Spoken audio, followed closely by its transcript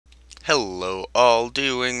Hello all,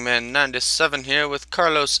 DWING 97 here with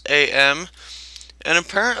Carlos AM, and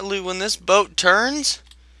apparently when this boat turns,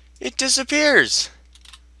 it disappears.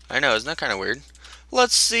 I know, isn't that kind of weird?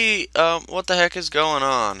 Let's see what the heck is going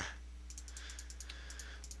on.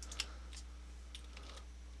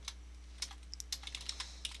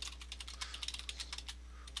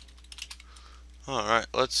 Alright,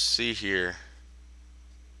 let's see here.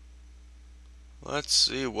 Let's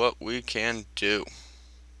see what we can do.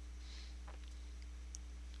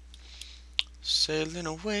 Sailing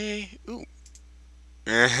away. Ooh.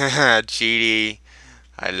 Cheaty.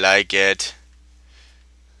 I like it.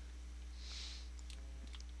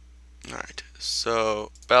 Alright,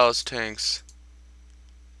 so ballast tanks.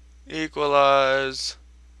 Equalize.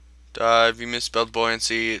 Dive. You misspelled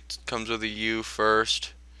buoyancy. It comes with a U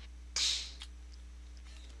first.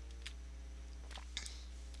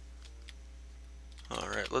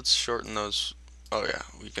 Alright, let's shorten those. Oh yeah,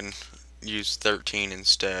 we can use 13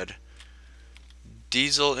 instead.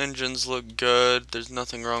 Diesel engines look good. There's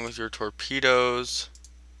nothing wrong with your torpedoes.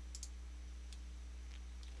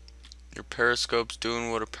 Your periscope's doing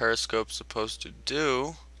what a periscope's supposed to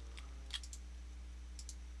do.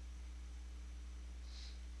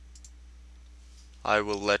 I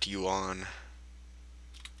will let you on.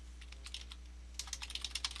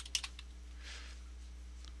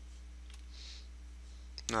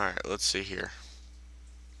 Alright, let's see here.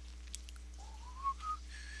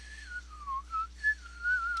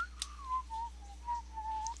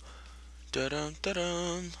 Da-dum,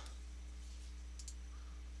 da-dum.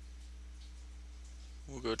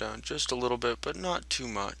 We'll go down just a little bit, but not too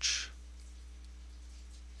much.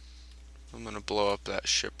 I'm gonna blow up that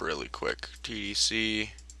ship really quick.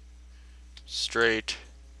 TDC. Straight.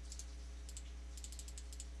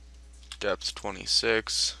 Depth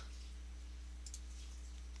 26.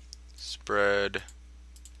 Spread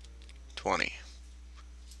 20.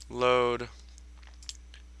 Load.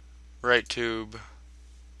 Right tube.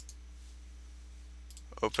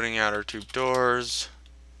 Opening outer tube doors.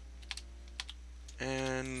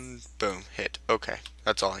 And boom, hit. Okay,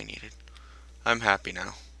 that's all I needed. I'm happy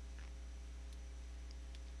now.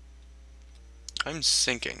 I'm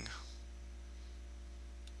sinking.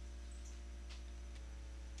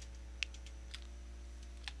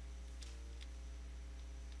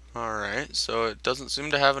 Alright, so it doesn't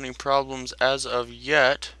seem to have any problems as of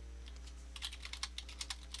yet.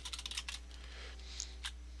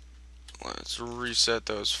 Let's reset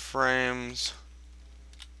those frames.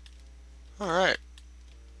 Alright.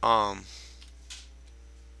 Well,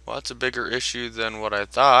 that's a bigger issue than what I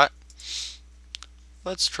thought.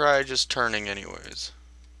 Let's try just turning anyways.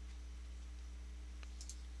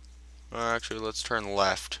 Actually, let's turn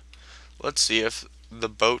left. Let's see if the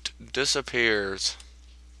boat disappears.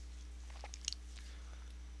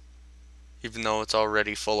 Even though it's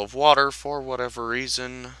already full of water for whatever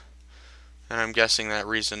reason. And I'm guessing that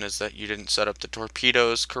reason is that you didn't set up the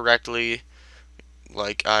torpedoes correctly.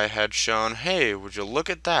 Like I had shown. Hey, would you look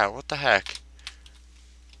at that? What the heck?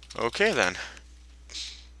 Okay then.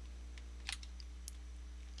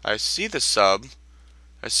 I see the sub.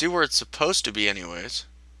 I see where it's supposed to be anyways.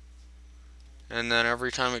 And then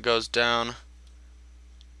every time it goes down...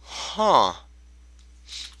 Huh.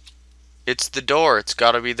 It's the door. It's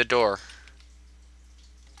gotta be the door.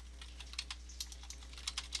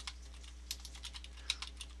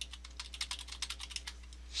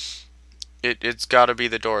 It's gotta be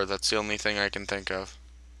the door. That's the only thing I can think of.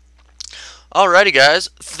 Alrighty guys,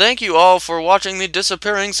 thank you all for watching the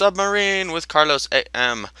Disappearing Submarine with Carlos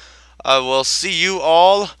AM. I will see you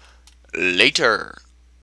all later.